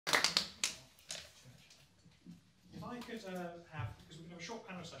could have, because we're going to have a short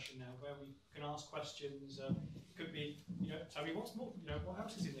panel session now where we can ask questions. It could be, tell me what's more, what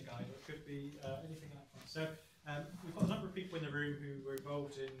else is in the guide, or it could be anything like that. So we've got a number of people in the room who were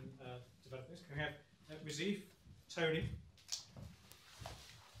involved in developing this. Can we have Razif, Tony,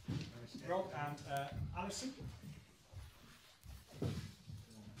 Rob, and Allison?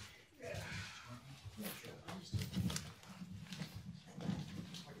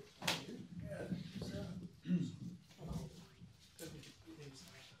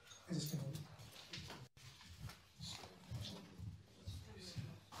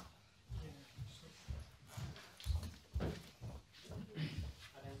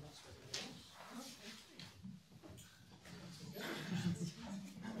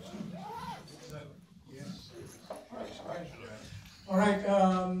 All right,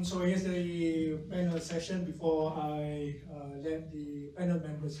 so here's the panel session. Before I let the panel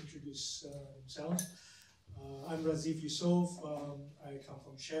members introduce themselves. I'm Razif Yusoff. I come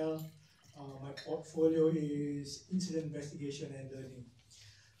from Shell. My portfolio is incident investigation and learning.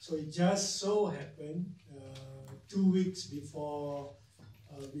 So it just so happened 2 weeks before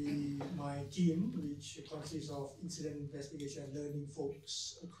my team, which consists of incident investigation and learning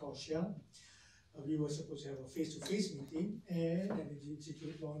folks across Shell, we were supposed to have a face-to-face meeting, and Energy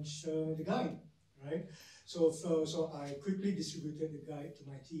Institute launched the guide, right? So I quickly distributed the guide to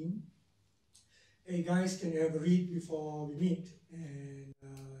my team. Hey guys, can you have a read before we meet? And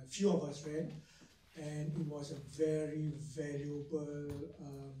a few of us read, and it was a very valuable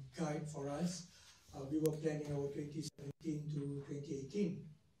guide for us. We were planning our 2017 to 2018.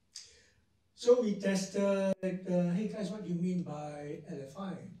 So we tested, hey guys, what do you mean by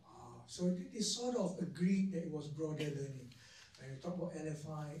LFI? So they sort of agreed that it was broader learning. When we talk about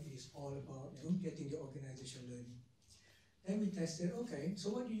LFI, it is all about getting the organization learning. Then we tested, okay, so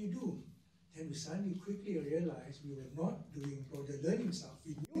what do you do? Then we suddenly quickly realized we were not doing broader learning stuff.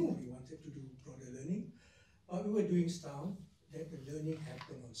 We knew we wanted to do broader learning, but we were doing stuff that the learning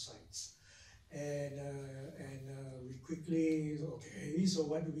happened on sites. And we quickly, okay, so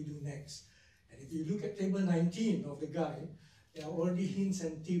what do we do next? And if you look at table 19 of the guide, there are already hints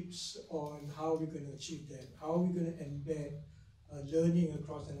and tips on how we're going to achieve that, how we're going to embed learning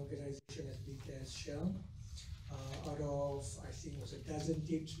across an organization as big as Shell. Out of, I think it was a dozen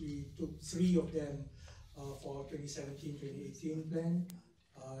tips, we took 3 of them for 2017-2018 plan.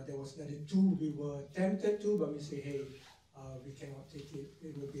 There was another 2 we were tempted to, but we say, hey, we cannot take it.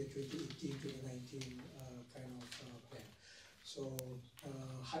 It will be a 2018-2019 kind of plan. So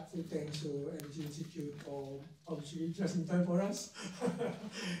heartfelt thanks to Energy Institute for obviously just in time for us.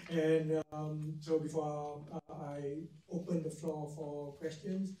 And so before I open the floor for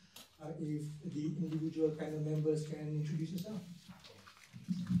questions, if the individual panel members can introduce yourself.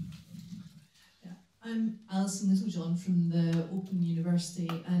 Yeah, I'm Allison Littlejohn from the Open University,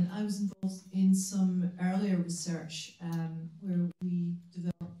 and I was involved in some earlier research where we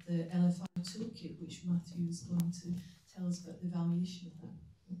developed the LFI toolkit, which Matthew is going to tell us about the evaluation of that.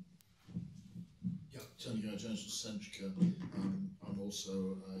 Yeah, Tony Gower Jones from Centrica. I'm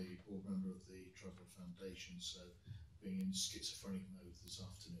also a board member of the Tripod Foundation, so being in schizophrenic mode this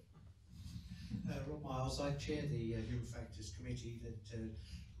afternoon. Rob Miles, I chair the Human Factors Committee that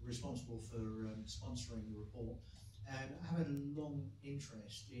responsible for sponsoring the report, and I have a long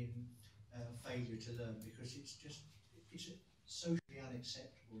interest in failure to learn because it's socially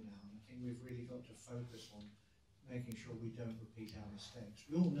unacceptable now, and I think we've really got to focus on making sure we don't repeat our mistakes.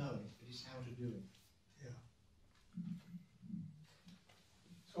 We all know it, but it's how to do it. Yeah.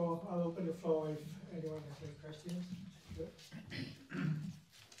 So I'll open the floor if anyone has any questions. Sure.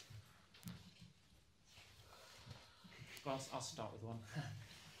 Well, I'll start with one.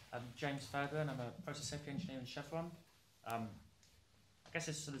 James Fairburn, I'm a process safety engineer in Chevron. I guess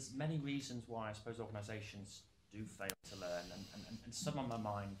there's many reasons why I suppose organisations do fail to learn, and some on my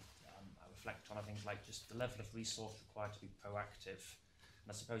mind I reflect on are things like just the level of resource required to be proactive. And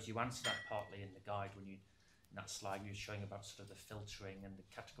I suppose you answer that partly in the guide when in that slide you were showing about sort of the filtering and the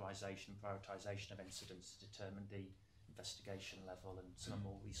categorisation, prioritisation of incidents to determine the investigation level, and some are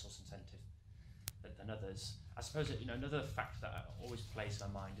more resource intensive than others. I suppose another factor that always plays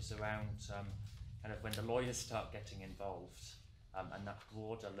in my mind is around kind of when the lawyers start getting involved and that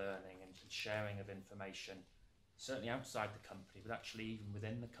broader learning and sharing of information, certainly outside the company, but actually even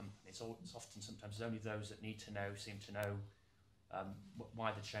within the company. It's often sometimes only those that need to know seem to know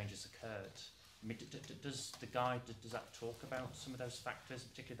why the changes occurred. I mean, does the guide, does that talk about some of those factors,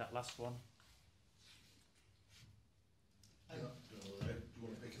 particularly that last one? Yeah. Do you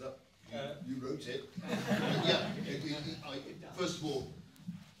want to pick it up? You wrote it. Yeah. First of all,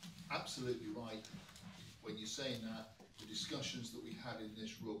 absolutely right when you're saying that. the discussions that we had in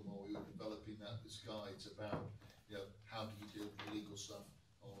this room while we were developing this guides about, how do you deal with the legal stuff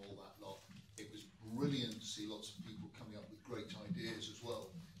and all that lot. It was brilliant to see lots of people coming up with great ideas as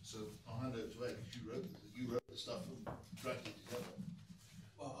well. So I'll hand over to Ed, because you wrote the stuff and dragged it together.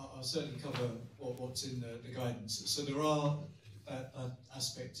 Well, I'll certainly cover what's in the guidance. So there are, that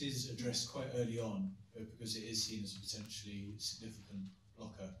aspect is addressed quite early on, because it is seen as a potentially significant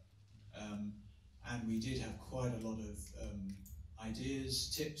blocker. And we did have quite a lot of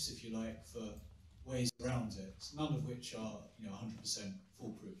ideas, tips, if you like, for ways around it, none of which are 100%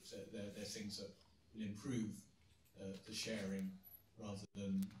 foolproof. They're things that will improve the sharing rather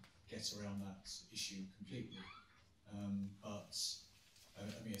than get around that issue completely. But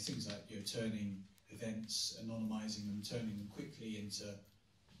I mean, things like turning events, anonymising them, turning them quickly into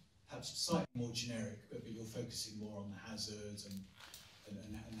perhaps slightly more generic, but you're focusing more on the hazard and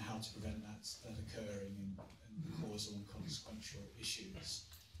how to prevent that occurring and the causal and consequential issues.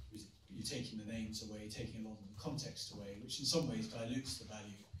 You're taking the names away, taking a lot of the context away, which in some ways dilutes the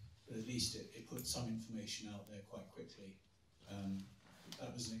value, but at least it puts some information out there quite quickly.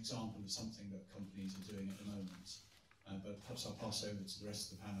 That was an example of something that companies are doing at the moment. But perhaps I'll pass over to the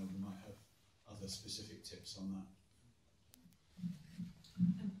rest of the panel who might have other specific tips on that.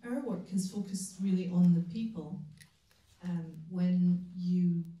 Our work has focused really on the people. When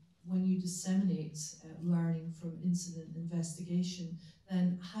you disseminate learning from incident investigation,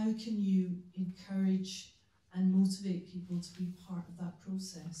 then how can you encourage and motivate people to be part of that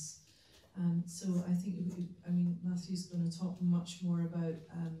process? So I think, Matthew's going to talk much more about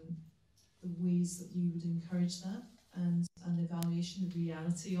the ways that you would encourage that and evaluation, the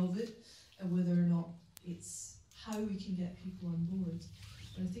reality of it, and whether or not it's how we can get people on board.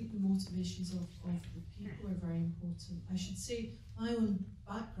 But I think the motivations of the people are very important. I should say my own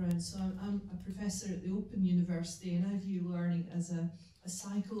background, so I'm a professor at the Open University, and I view learning as a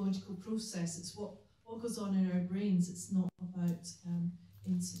psychological process. It's what goes on in our brains. It's not about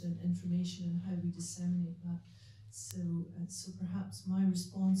incident information and how we disseminate that. So perhaps my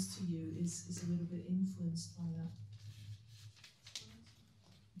response to you is a little bit influenced by that.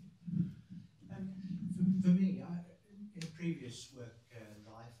 For me, in previous work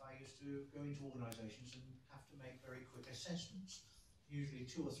life, I used to go into organisations and have to make very quick assessments, usually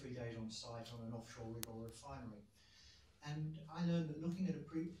 2 or 3 days on site on an offshore rig or refinery. And I learned that looking at a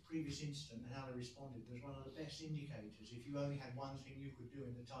previous incident and how they responded was one of the best indicators if you only had one thing you could do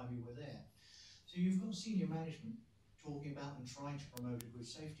in the time you were there. So you've got senior management talking about and trying to promote a good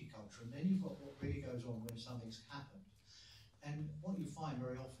safety culture, and then you've got what really goes on when something's happened. And what you find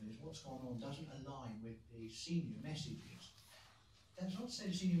very often is what's gone on doesn't align with the senior messages. That's not to say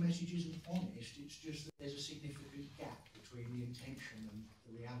the senior message isn't honest, it's just that there's a significant gap between the intention and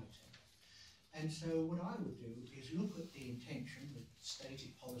the reality. And so what I would do is look at the intention, the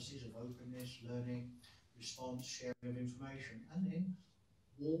stated policies of openness, learning, response, sharing of information, and then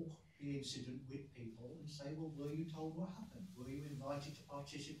walk the incident with people and say, well, were you told what happened? Were you invited to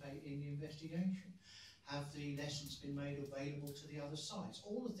participate in the investigation? Have the lessons been made available to the other sites?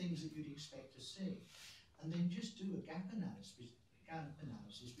 All the things that you'd expect to see. And then just do a gap analysis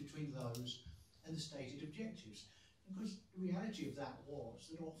between those and the stated objectives. Because the reality of that was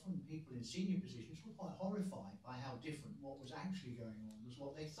that often people in senior positions were quite horrified by how different what was actually going on was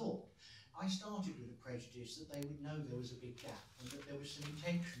what they thought. I started with a prejudice that they would know there was a big gap and that there was some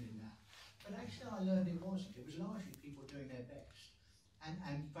intention in that. But actually I learned it wasn't. It was largely people doing their best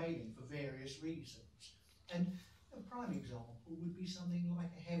and failing for various reasons. And a prime example would be something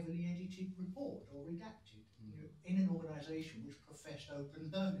like a heavily edited report or redacted in an organisation which professed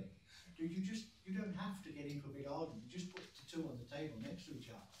open learning. You don't have to get into a big argument, just put the two on the table next to each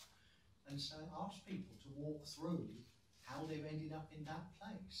other and so ask people to walk through how they've ended up in that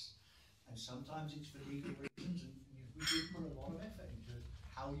place. And sometimes it's for legal reasons, and we do put a lot of effort into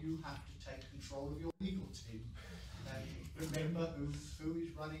how you have to take control of your legal team and remember who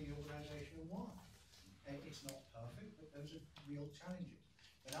is running the organisation and why. It's not perfect, but those are real challenges.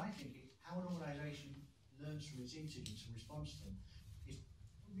 But I think how an organisation learns from its incidents and responds to them is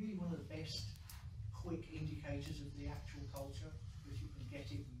really one of the best quick indicators of the actual culture, if you can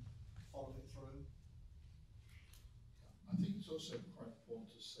get it and follow it through. I think it's also quite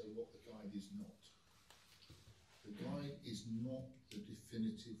important to say what the guide is not. The guide is not the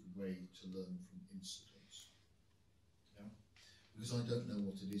definitive way to learn from incidents. Yeah? Because I don't know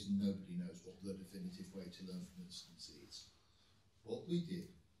what it is, and nobody knows what the definitive way to learn from incidents is. What we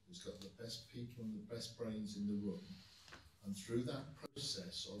did was got the best people and the best brains in the room, and through that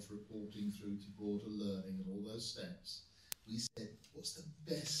process of reporting through to broader learning and all those steps, we said, what's the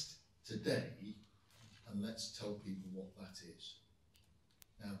best today, and let's tell people what that is.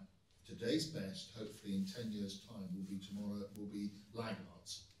 Now, today's best, hopefully in 10 years' time, will be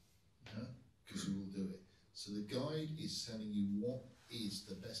laggards, because we will do it. So the guide is telling you what is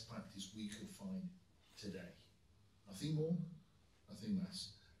the best practice we could find today. Nothing more, nothing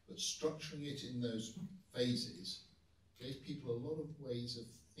less. But structuring it in those phases gave people a lot of ways of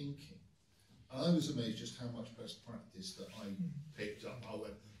thinking. And I was amazed just how much best practice that I picked up. I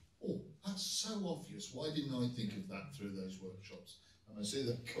went, oh, that's so obvious. Why didn't I think of that through those workshops? And I see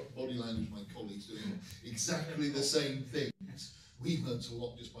the body language of my colleagues doing exactly the same things. We learnt a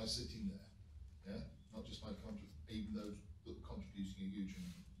lot just by sitting there, not just by even those that were contributing a huge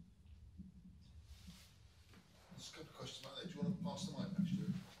amount. There's a couple of questions about that. Do you want to pass the mic back,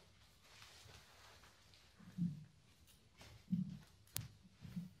 Stuart?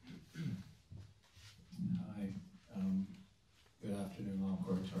 Hi, good afternoon,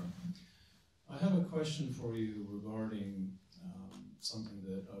 Al-Qurtar. I have a question for you regarding something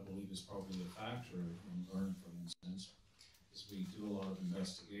that I believe is probably a factor in learning from incidents. Is we do a lot of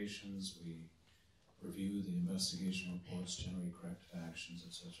investigations, we review the investigation reports, generate corrective actions,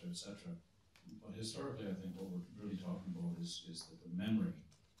 etc., etc. But historically, I think what we're really talking about is that the memory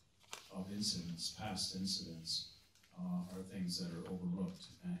of incidents, past incidents, are things that are overlooked.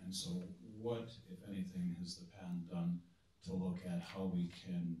 And so what, if anything, has the PAN done to look at how we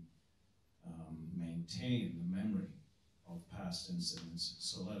can maintain the memory of past incidents?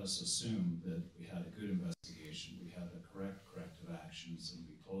 So let us assume that we had a good investigation, we had the corrective actions, and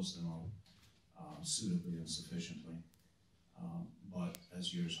we closed them out suitably and sufficiently. But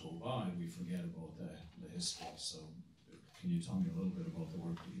as years go by, we forget about the history. So can you tell me a little bit about the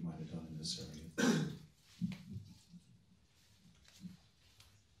work that you might have done in this area?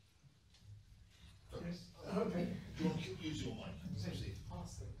 Okay. Do you want to use your mic?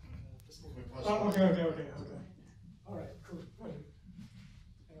 Oh, okay. All right, cool.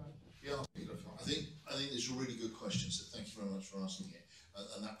 Yeah, I think it's a really good question, so thank you very much for asking it.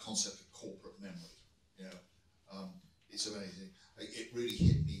 And that concept of corporate memory, it's amazing. It really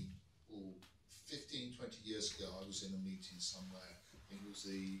hit me 15, 20 years ago. I was in a meeting somewhere. I think it was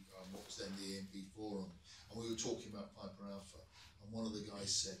what was then the EMP forum, and we were talking about Piper Alpha. And one of the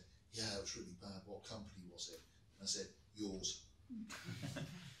guys said, "Yeah, it was really bad. What company was it?" And I said, "Yours."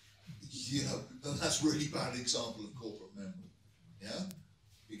 And that's a really bad example of corporate memory,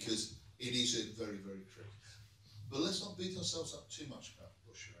 because it is a very, very tricky. But let's not beat ourselves up too much about the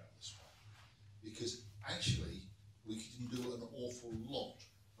bush around this one, because actually we can do an awful lot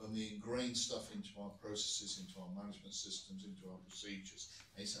when we ingrain stuff into our processes, into our management systems, into our procedures.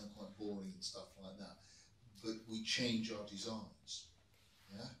 They sound quite boring and stuff like that, but we change our designs.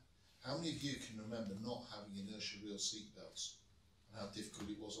 How many of you can remember not having inertia reel seatbelts and how difficult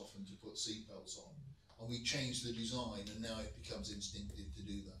it was often to put seatbelts on? And we changed the design, and now it becomes instinctive to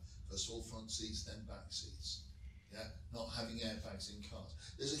do that. First of all, front seats, then back seats. Not having airbags in cars.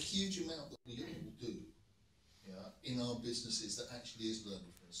 There's a huge amount that we all do in our businesses that actually is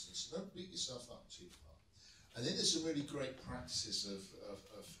learning, for instance. So don't beat yourself up too far. And then there's some really great practices of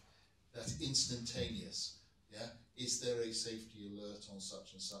that instantaneous. Is there a safety alert on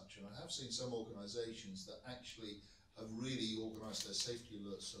such and such? And I have seen some organisations that actually have really organised their safety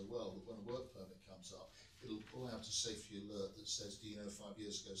alerts so well that when a work permit comes up, it'll pull out a safety alert that says, do you know 5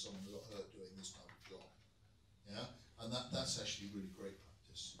 years ago someone got hurt doing this type of job? And that's actually really great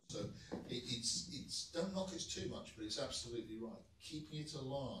practice. So it's don't knock it too much, but it's absolutely right. Keeping it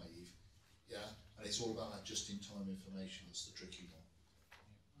alive, and it's all about that just-in-time information that's the tricky one.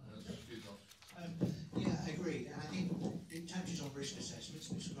 I agree. And I think it touches on risk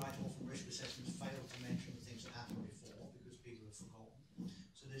assessments, which quite often risk assessments fail to mention the things that happened before because people have forgotten.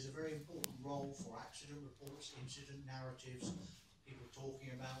 So there's a very important role for accident reports, incident narratives, people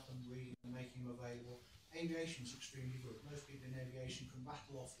talking about them, reading them, making them available. Aviation is extremely good. Most people in aviation can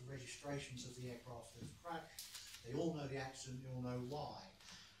rattle off the registrations of the aircraft that have crashed. They all know the accident, they all know why.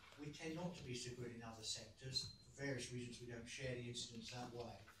 We tend not to be so good in other sectors. For various reasons, we don't share the incidents that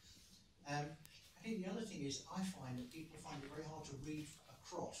way. I think the other thing is I find that people find it very hard to read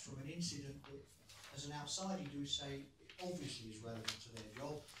across from an incident that, as an outsider, you do say it obviously is relevant to their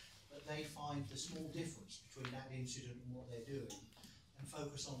job, but they find the small difference between that incident and what they're doing and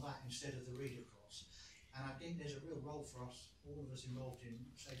focus on that instead of the read across. And I think there's a real role for us, all of us involved in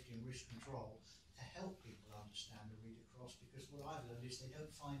safety and risk control, to help people understand the read across, because what I've learned is they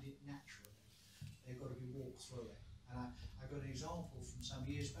don't find it naturally. They've got to be walked through it. And I got an example from some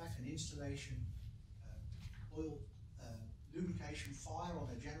years back, an installation oil lubrication fire on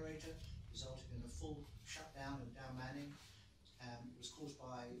a generator resulted in a full shutdown and down manning. It was caused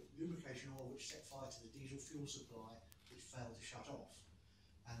by lubrication lubrication oil which set fire to the diesel fuel supply, which failed to shut off,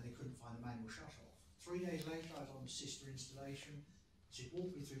 and they couldn't find a manual shut off. 3 days later, I was on the sister installation. He said,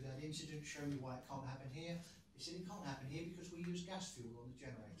 walk me through that incident, show me why it can't happen here. He said, it can't happen here because we use gas fuel on the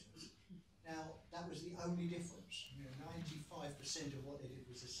generators. Now, that was the only difference. 95% of what they did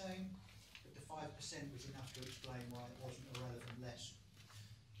was the same, but the 5% was enough to explain why it wasn't a relevant lesson.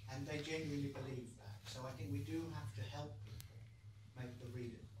 And they genuinely believe that. So I think we do have to help people make the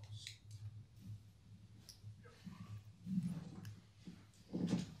read across.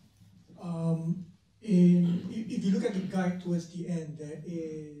 If you look at the guide towards the end, there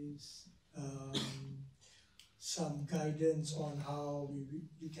is some guidance on how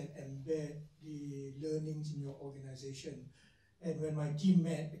you can embed the learnings in your organization. And when my team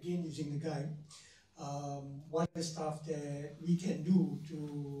met, again using the guide, one of the stuff that we can do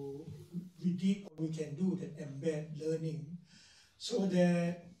that embed learning, so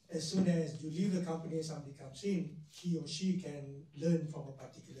that as soon as you leave the company, somebody comes in, he or she can learn from a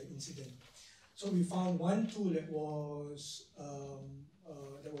particular incident. So we found one tool that was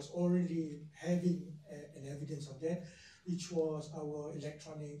already having an evidence of that, which was our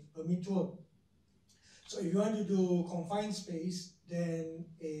electronic permit tool. So if you want to do confined space, then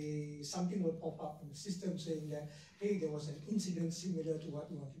something will pop up in the system saying that, hey, there was an incident similar to what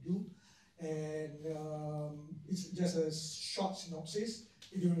you want to do. And it's just a short synopsis.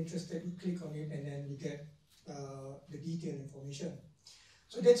 If you're interested, you click on it and then you get the detailed information.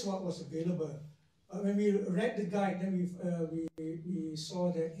 So that's what was available. When we read the guide, then we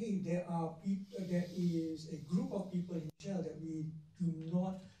saw that, hey, there is a group of people in Shell that we do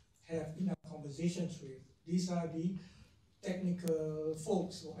not have enough conversations with. These are the technical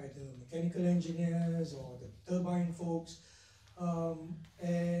folks, or either mechanical engineers or the turbine folks.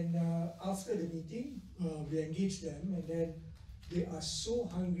 After the meeting, we engaged them, and then they are so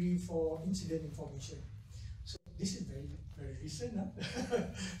hungry for incident information. So this is very, very recent. Huh?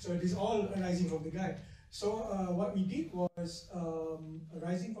 So it is all arising from the guide. So what we did was,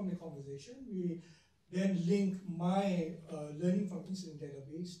 arising from the conversation, we then link my learning from incident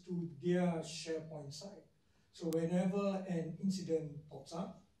database to their SharePoint site. So whenever an incident pops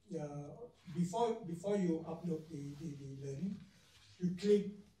up, before you upload the learning, you click,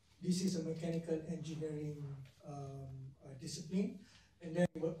 this is a mechanical engineering discipline, and then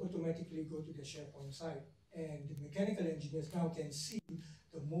it will automatically go to the SharePoint site. And the mechanical engineers now can see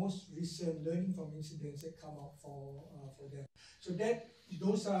the most recent learning from incidents that come up for them. So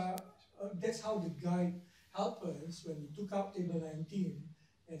that's how the guide helped us when we took out table 19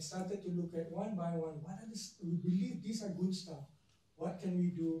 and started to look at one by one, we believe these are good stuff. What can we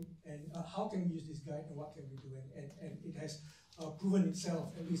do, and how can we use this guide, and what can we do? And it has proven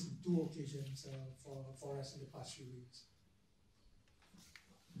itself, at least in 2 occasions for us in the past few weeks.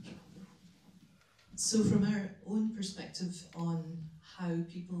 So from our own perspective on how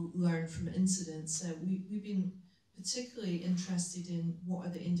people learn from incidents, we've been particularly interested in what are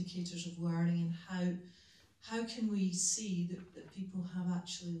the indicators of learning, and how can we see that people have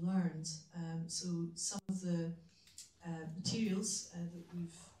actually learned. So some of the materials that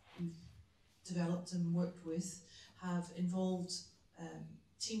we've developed and worked with have involved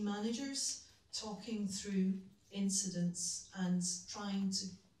team managers talking through incidents and trying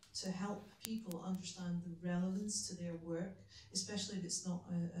to help people understand the relevance to their work, especially if it's not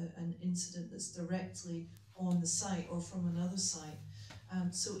an incident that's directly on the site or from another site.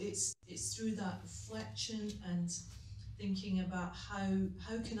 So it's through that reflection and thinking about how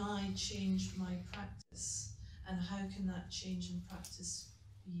can I change my practice, and how can that change in practice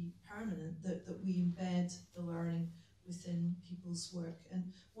be permanent, that we embed the learning within people's work.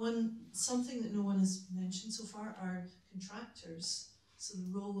 And something that no one has mentioned so far are contractors. So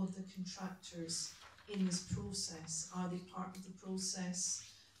the role of the contractors in this process. Are they part of the process?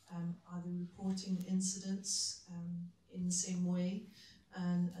 Are they reporting incidents in the same way?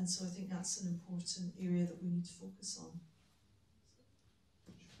 And so I think that's an important area that we need to focus on.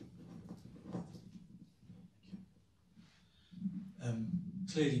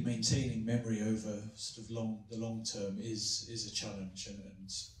 Clearly maintaining memory over sort of the long term is a challenge, and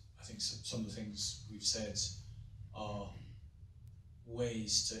I think some of the things we've said are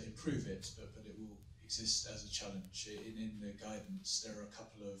ways to improve it, but it will exist as a challenge. In the guidance, there are a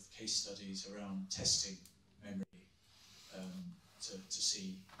couple of case studies around testing memory to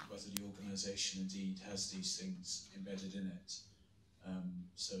see whether the organisation indeed has these things embedded in it.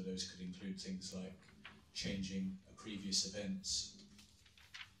 So those could include things like changing a previous event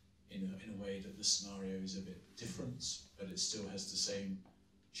in a way that the scenario is a bit different, but it still has the same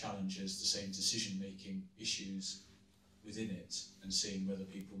challenges, the same decision-making issues, within it and seeing whether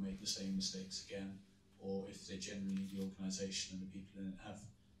people make the same mistakes again, or if they generally, the organisation and the people in it have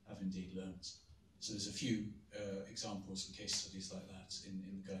indeed learnt. So there's a few examples and case studies like that in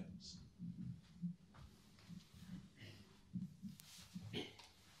the guidance.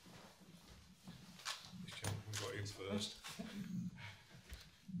 We've got Ian first.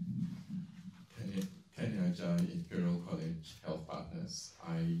 Kenny Ajay, Imperial College Health Partners.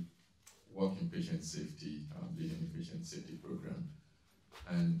 I work in patient safety, leading the patient safety program.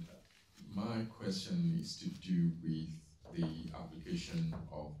 And my question is to do with the application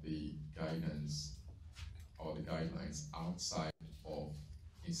of the guidance or the guidelines outside of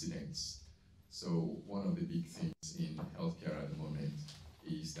incidents. So one of the big things in healthcare at the moment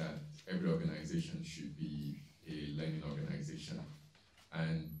is that every organization should be a learning organization.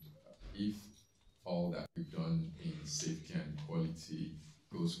 And if all that we've done in safety and quality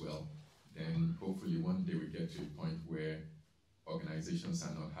goes well, then hopefully one day we get to a point where organizations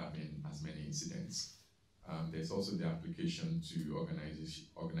are not having as many incidents. There's also the application to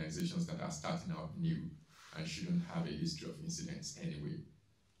organizations that are starting out new and shouldn't have a history of incidents anyway.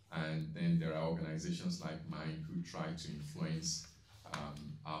 And then there are organizations like mine who try to influence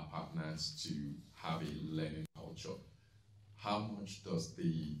our partners to have a learning culture. How much does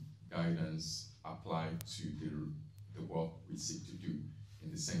the guidance apply to the work we seek to do,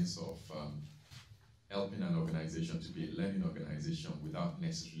 in the sense of helping an organization to be a learning organization without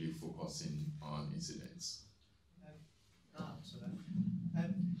necessarily focusing on incidents? I'll answer that.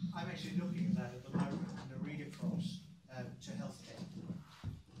 I'm actually looking at that at the moment and a read across to healthcare.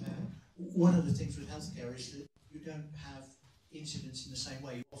 One of the things with healthcare is that you don't have incidents in the same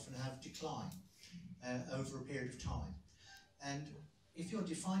way. You often have decline over a period of time. And if you're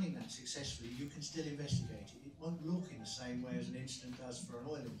defining that successfully, you can still investigate it. It won't look in the same way as an incident does for an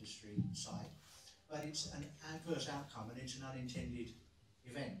oil industry site, but it's an adverse outcome and it's an unintended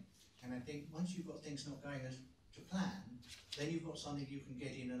event. And I think once you've got things not going as to plan, then you've got something you can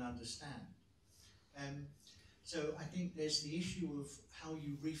get in and understand. So I think there's the issue of how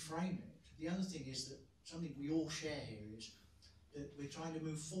you reframe it. The other thing is that something we all share here is that we're trying to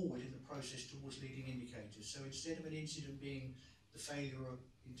move forward in the process towards leading indicators. So instead of an incident being the failure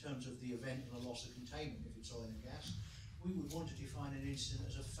in terms of the event and a loss of containment, if it's oil and gas, we would want to define an incident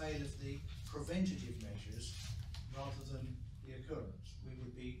as a fail of the preventative measures rather than the occurrence. We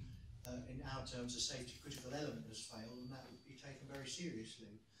would be, in our terms, a safety critical element has failed, and that would be taken very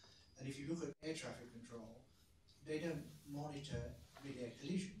seriously. And if you look at air traffic control, they don't monitor mid-air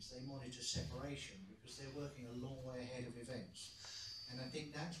collisions, they monitor separation because they're working a long way ahead of events. And I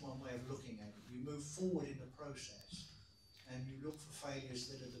think that's one way of looking at it. You move forward in the process and you look for failures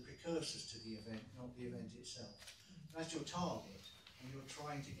that are the precursors to the event, not the event itself. That's your target, and you're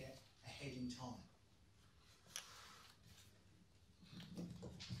trying to get ahead in time.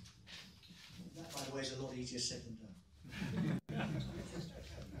 That, by the way, is a lot easier said than done.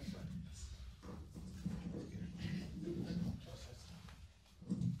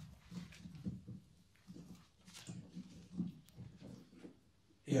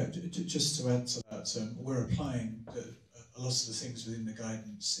 Yeah, just to add to that, we're applying a lot of the things within the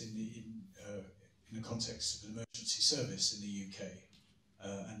guidance in the context of an emergency service in the UK,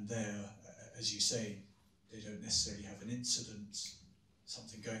 and there, as you say, they don't necessarily have an incident,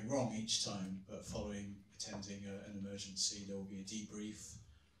 something going wrong each time, but following attending an emergency, there will be a debrief,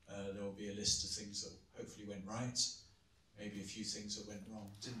 there will be a list of things that hopefully went right, maybe a few things that went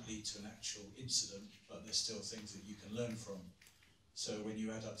wrong didn't lead to an actual incident, but there's still things that you can learn from. So when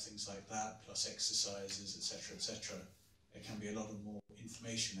you add up things like that, plus exercises, etc., there can be a lot of more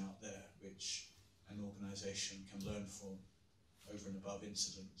information out there which an organisation can learn from over and above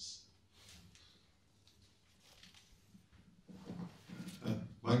incidents.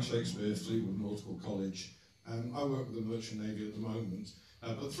 Mike Shakespeare, Fleetwood Nautical College. I work with the Merchant Navy at the moment,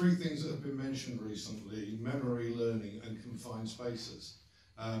 but three things that have been mentioned recently: memory, learning and confined spaces.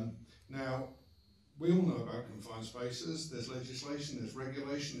 Now, we all know about confined spaces. There's legislation, there's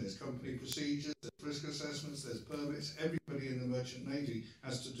regulation, there's company procedures, there's risk assessments, there's permits. Everybody in the Merchant Navy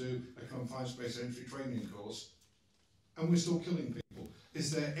has to do a confined space entry training course, and we're still killing people.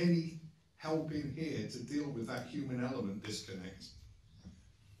 Is there any help in here to deal with that human element disconnect?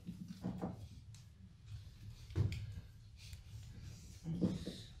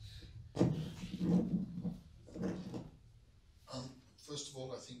 First of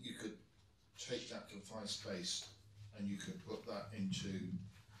all, I think you could take that confined space and you could put that into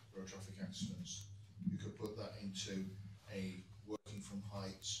road traffic accidents. You could put that into a working from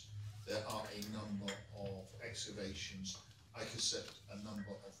heights. There are a number of excavations. I could set a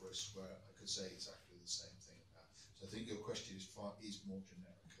number of risks where I could say exactly the same thing. So So I think your question is more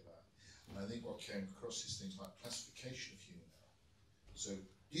generic of that. And I think what came across is things like classification of human error. So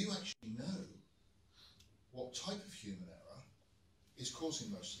do you actually know what type of human error is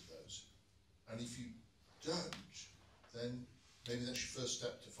causing most of those? And if you don't, then maybe that's your first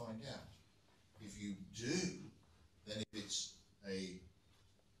step to find out. If you do, then if it's a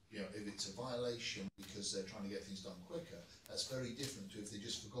violation because they're trying to get things done quicker, that's very different to if they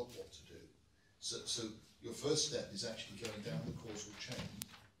just forgot what to do. So your first step is actually going down the causal chain,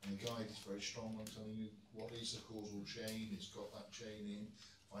 and the guide is very strong on telling you what is the causal chain. It's got that chain in.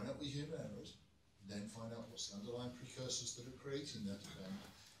 Find out what your human error is, then find out what's the underlying precursors that are creating that event.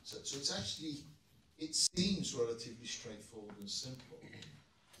 So it's actually, it seems relatively straightforward and simple,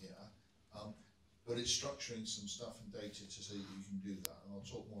 but it's structuring some stuff and data to say that you can do that, and I'll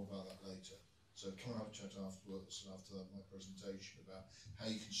talk more about that later. So come and have a chat afterwards, and after my presentation, about how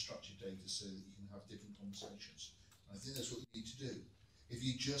you can structure data so that you can have different conversations. And I think that's what you need to do. If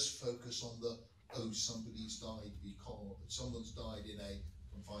you just focus on the, oh, somebody's died because someone's died in a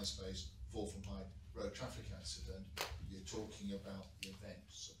confined space, fall from height, road traffic accident, you're talking about the event,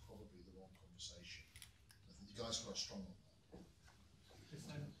 so probably the wrong conversation. I think the guy's quite strong on that.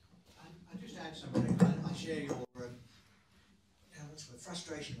 I just add something. I share your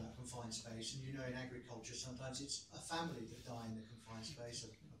frustration about confined space, and you know, in agriculture sometimes it's a family that die in the confined space. A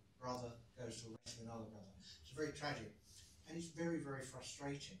brother goes to arrest another brother. It's very tragic, and it's very, very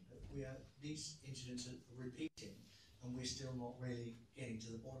frustrating that these incidents are repeating, and we're still not really getting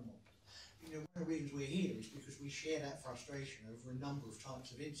to the bottom of it. You know, one of the reasons we're here is because we share that frustration over a number of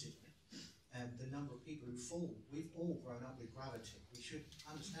types of incidents. And the number of people who fall, we've all grown up with gravity. We should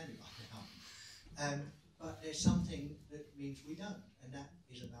understand it by now. But there's something that means we don't, and that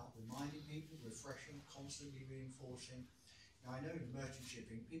is about reminding people, refreshing, constantly reinforcing. Now, I know in merchant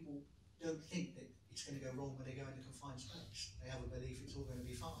shipping, people don't think that it's going to go wrong when they go into confined space. They have a belief it's all going to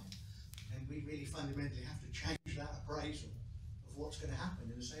be fine. And we really fundamentally have to change that appraisal of what's going to happen,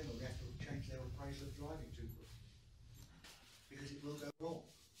 in the same way we have to change their appraisal of driving too quick. Because it will go wrong.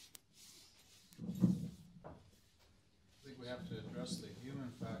 I think we have to address the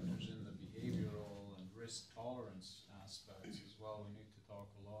human factors in the behavioral and risk tolerance aspects as well. We need to talk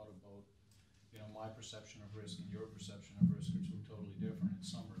a lot about, you know, my perception of risk and your perception of risk are two totally different, and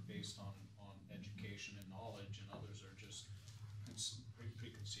some are based on education and knowledge, and others are just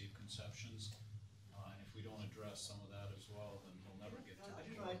preconceived conceptions. And if we don't address some of that as well, then we'll never get to it.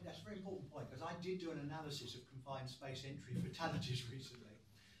 That's a very important point, because I did do an analysis of confined space entry fatalities recently.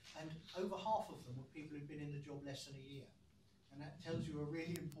 And over half of them were people who'd been in the job less than a year. And that tells you a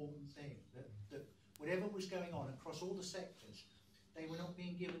really important thing, that whatever was going on across all the sectors, they were not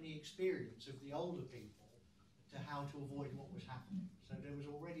being given the experience of the older people to how to avoid what was happening. So there was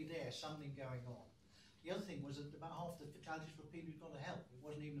already there something going on. The other thing was that about half the fatalities were people who'd got to help. It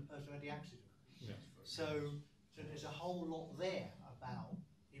wasn't even the person who had the accident. Yeah. So there's a whole lot there about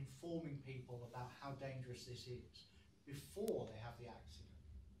informing people about how dangerous this is before they have the accident.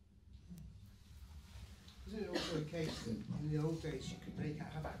 Isn't it also a case that in the old days you could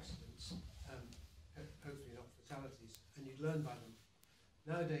have accidents, hopefully not fatalities, and you'd learn by them?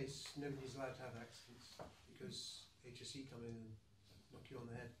 Nowadays, nobody's allowed to have accidents because HSE come in and knock you on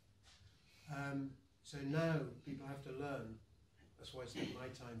the head. So now people have to learn. That's why I spent my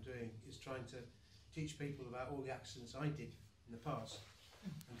time doing, is trying to teach people about all the accidents I did in the past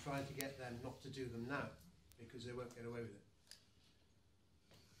and trying to get them not to do them now, because they won't get away with it.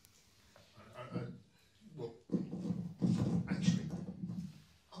 Well, actually,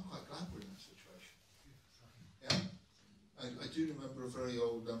 I'm quite glad we're in that situation. Yeah, I do remember a very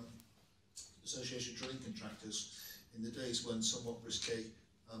old Association of Drilling Contractors in the days when somewhat risque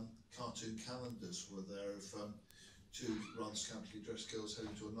cartoon calendars were there of two rather scantily dressed girls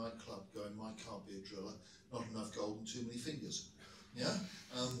heading to a nightclub going, "My can't be a driller, not enough gold and too many fingers." Yeah,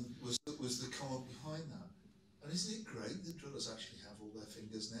 was the comment behind that. And isn't it great that drillers actually have all their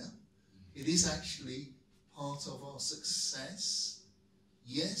fingers now? It is actually part of our success.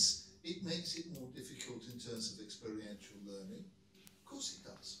 Yes, it makes it more difficult in terms of experiential learning. Of course it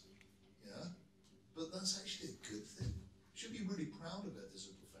does. Yeah, but that's actually a good thing. You should be really proud of it as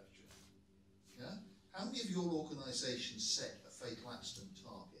a profession. Yeah, how many of your organisations set a fatal accident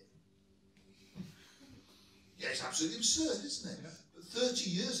target? Yeah, it's absolutely absurd, isn't it? Yeah. But 30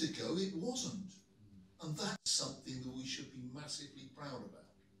 years ago it wasn't, and that's something that we should be massively proud about.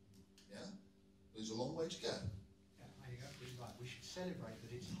 Yeah, there's a long way to go. Yeah, you're absolutely right. We should celebrate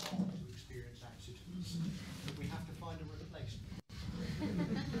that it's hard to experience accidents, but we have to find a replacement.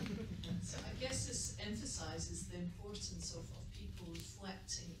 So I guess this emphasises the importance of people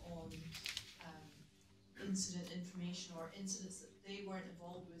reflecting on incident information or incidents that they weren't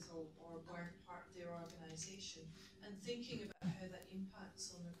involved with or weren't part of their organisation, and thinking about how that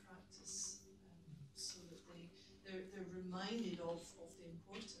impacts on their practice, so that they're reminded of the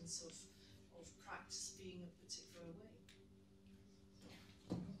importance of practice being a particular way.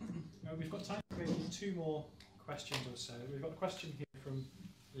 We've got time for maybe 2 more questions or so. We've got a question here from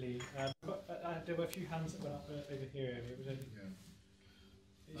Lee. There were a few hands that went up over here earlier. Was only,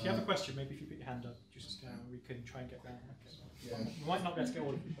 if you have a question, maybe if you put your hand up, just we can try and get round. Okay. Yeah. We might not be able to get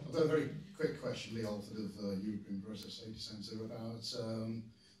all of you. I've got a very quick question, Lee Alford of European Process Data Centre, about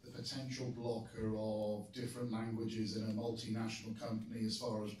the potential blocker of different languages in a multinational company as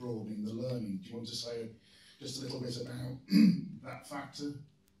far as broadening the learning. Do you want to say just a little bit about that factor?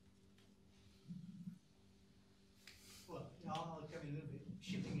 Well, I'll come in a little bit.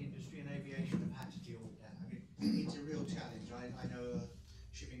 Shipping industry and aviation have had to deal with that. I mean, it's a real challenge. I know a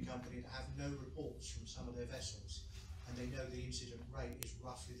shipping company that have no reports from some of their vessels, and they know the incident rate is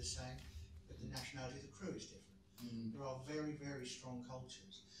roughly the same, but the nationality of the crew is different. There are very, very strong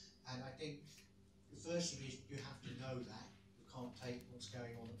cultures, and I think the first thing is you have to know that. You can't take what's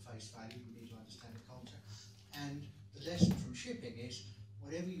going on at face value. You need to understand the culture. And the lesson from shipping is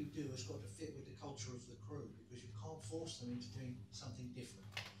whatever you do has got to fit with the culture of the crew, because you can't force them into doing something different.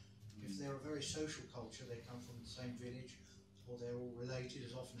 If they're a very social culture, they come from the same village, or they're all related,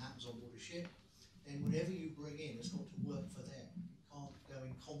 as often happens on board a ship, then whatever you bring in has got to work for them. You can't go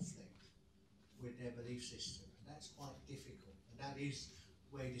in conflict with their belief system. And that's quite difficult, and that is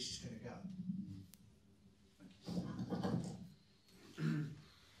where this is going to go.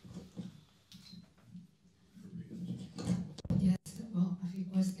 Yes, well, a few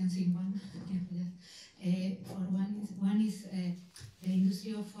questions in one. For one is the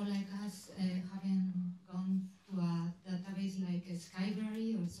industry of oil like us having gone to a database like a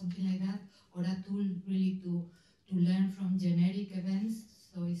Skyberry or something like that, or a tool really to learn from generic events,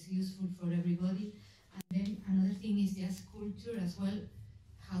 so it's useful for everybody. And then another thing is just culture as well,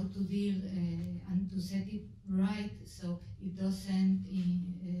 how to deal and to set it right so it doesn't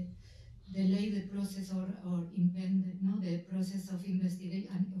delay the process or impede the process of investigation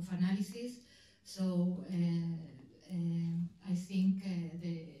and of analysis. So I think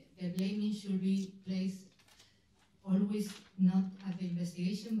the blaming should be placed always not at the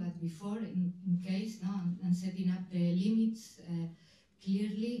investigation but before, in case, and setting up the limits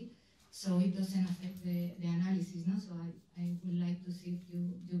clearly so it doesn't affect the analysis. So I would like to see if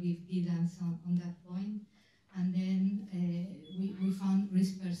you give guidance on that point. And then we found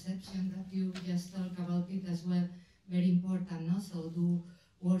risk perception that you just talked about it as well, very important. So do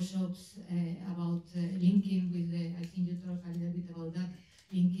workshops about linking with the, I think you talked a little bit about that,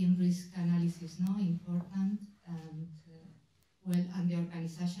 linking risk analysis, important. And well, and the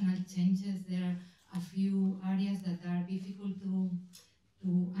organizational changes, there are a few areas that are difficult to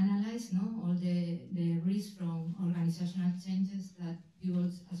analyze, all the risk from organizational changes that you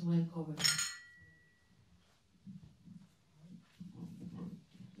as well cover.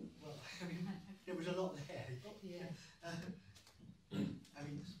 Well, I mean, there was a lot there. Yeah. I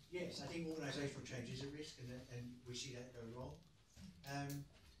mean, yes, I think organisational change is a risk, and we see that go wrong.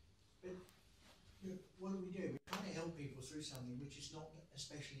 But what do? We're trying to help people through something which is not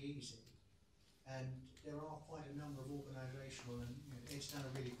especially easy. And there are quite a number of organisational, and Ed's done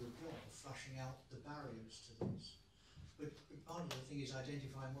a really good job of flushing out the barriers to this. But part of the thing is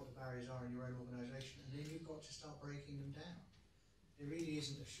identifying what the barriers are in your own organisation, and then you've got to start breaking them down. There really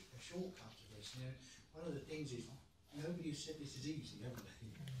isn't a shortcut to this. One of the things is nobody has said this is easy, haven't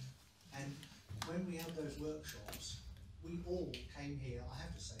they? And when we had those workshops, we all came here, I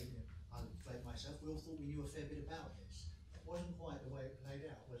have to say, I reflect myself, we all thought we knew a fair bit about this. It wasn't quite the way it played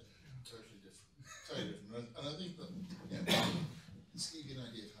out, was it? Totally different. Totally different. And I think that, let's give you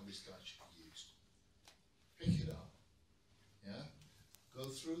an idea of how this guide should be used. Pick it up, go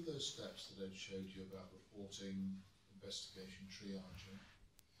through those steps that Ed showed you about reporting, investigation, triaging,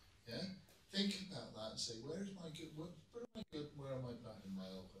 think about that and say, where am I good, where am I bad in my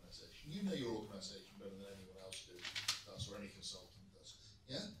organisation? You know your organisation better than anyone else does, or any consultant does.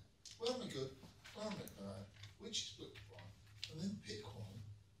 Where am I good, where am I bad, which is good one, and then pick one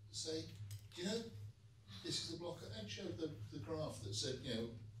to say, this is a blocker. Ed showed the graph that said,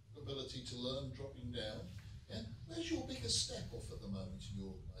 ability to learn dropping down. Where's your biggest step off at the moment in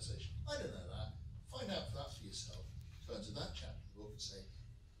your organisation? I don't know that. Find out that for yourself. Go into that chapter of the book and say,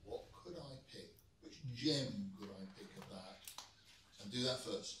 what could I pick? Which gem could I pick of that? And do that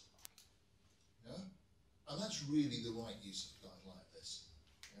first. And that's really the right use of a guide like this.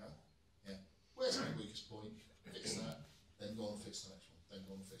 Where's my weakest point? Fix that. Then go on and fix the next one. Then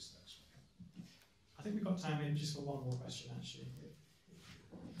go on and fix the next one. I think we've got time maybe just for one more question, actually.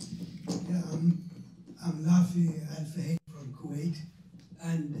 Yeah, I'm Lafi Al-Fahid from Kuwait,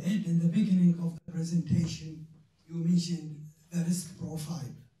 and Ed, in the beginning of the presentation, you mentioned the risk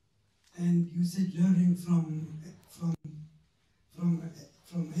profile, and you said learning from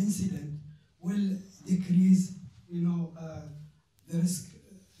incident will decrease, the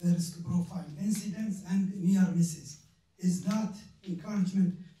risk profile, incidents and near misses. Is that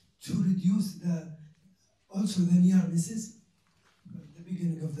encouragement to reduce also the near misses? At the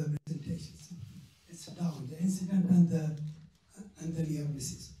beginning of the presentation, it's down, the incident and the near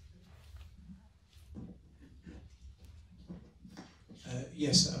misses.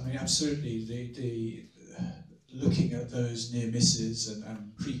 Yes, I mean, absolutely. The looking at those near misses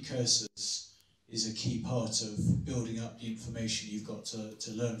and precursors is a key part of building up the information you've got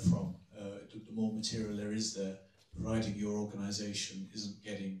to learn from. The more material there is there, providing your organisation isn't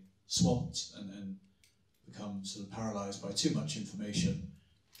getting swamped and become sort of paralysed by too much information,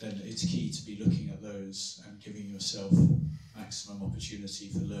 then it's key to be looking at those and giving yourself maximum opportunity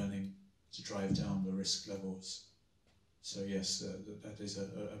for learning to drive down the risk levels. So yes, that is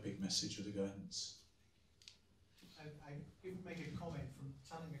a big message of the guidance. I make a comment from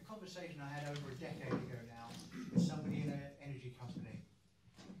telling a conversation I had over a decade ago now with somebody in an energy company.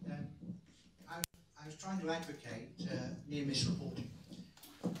 I was trying to advocate near-miss reporting,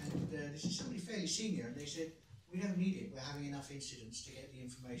 and this is somebody fairly senior, and they said, we don't need it, we're having enough incidents to get the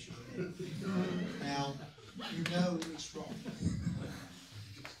information we need. Now, you know it's wrong.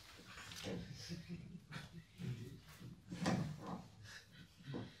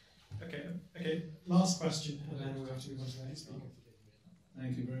 Okay, last question, and then we'll have to move on to the next speaker.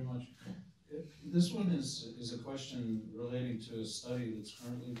 Thank you very much. This one is a question relating to a study that's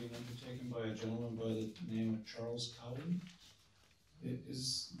currently being undertaken by a gentleman by the name of Charles Cowley.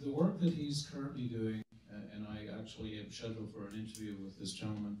 Is the work that he's currently doing, and I actually am scheduled for an interview with this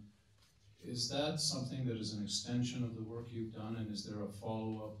gentleman, is that something that is an extension of the work you've done, and is there a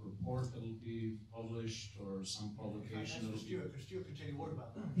follow-up report that will be published, or some publication that will be... Stuart, because Stuart can tell you what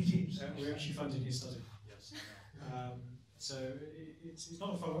about that. We're actually funding his study. Yes. So it's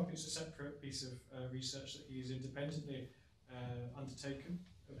not a follow-up, it's a separate piece of research that he's independently undertaken,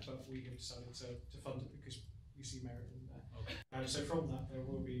 but we have decided to fund it because we see merit in that. Okay. So from that there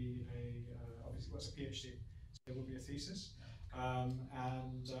will be obviously what's a PhD, so there will be a thesis,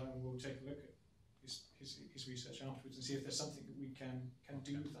 and we'll take a look at his research afterwards and see if there's something that we can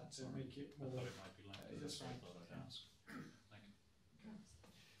do with that to make it more. I thought it might be like that's right.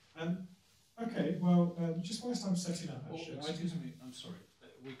 Thank you. Okay, well, just whilst I'm setting up, actually. Well, excuse me, I'm sorry.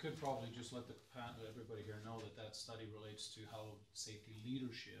 We could probably just let everybody here know that study relates to how safety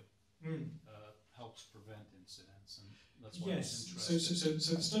leadership helps prevent incidents, and that's why it's interesting.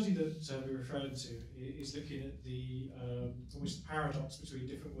 So the study that we're referring to is looking at the almost paradox between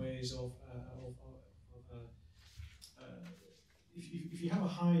different ways of if you have a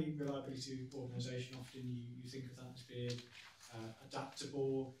high reliability organisation, often you think of that as being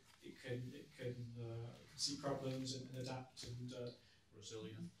adaptable. It can see problems and adapt and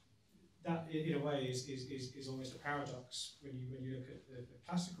resilient. That in a way is almost a paradox when you look at the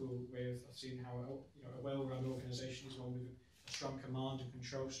classical way of seeing how a well-run organisation is one with a strong command and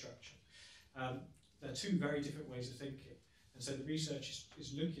control structure. There are two very different ways of thinking, and so the research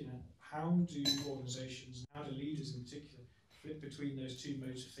is looking at how do organisations, how do leaders in particular, flip between those two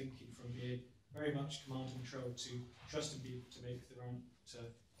modes of thinking from being very much command and control to trusting people to make the right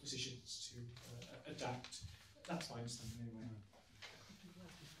decisions, to adapt. That's Einstein anyway.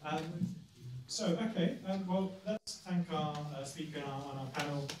 Well, let's thank our speaker on our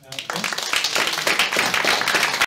panel.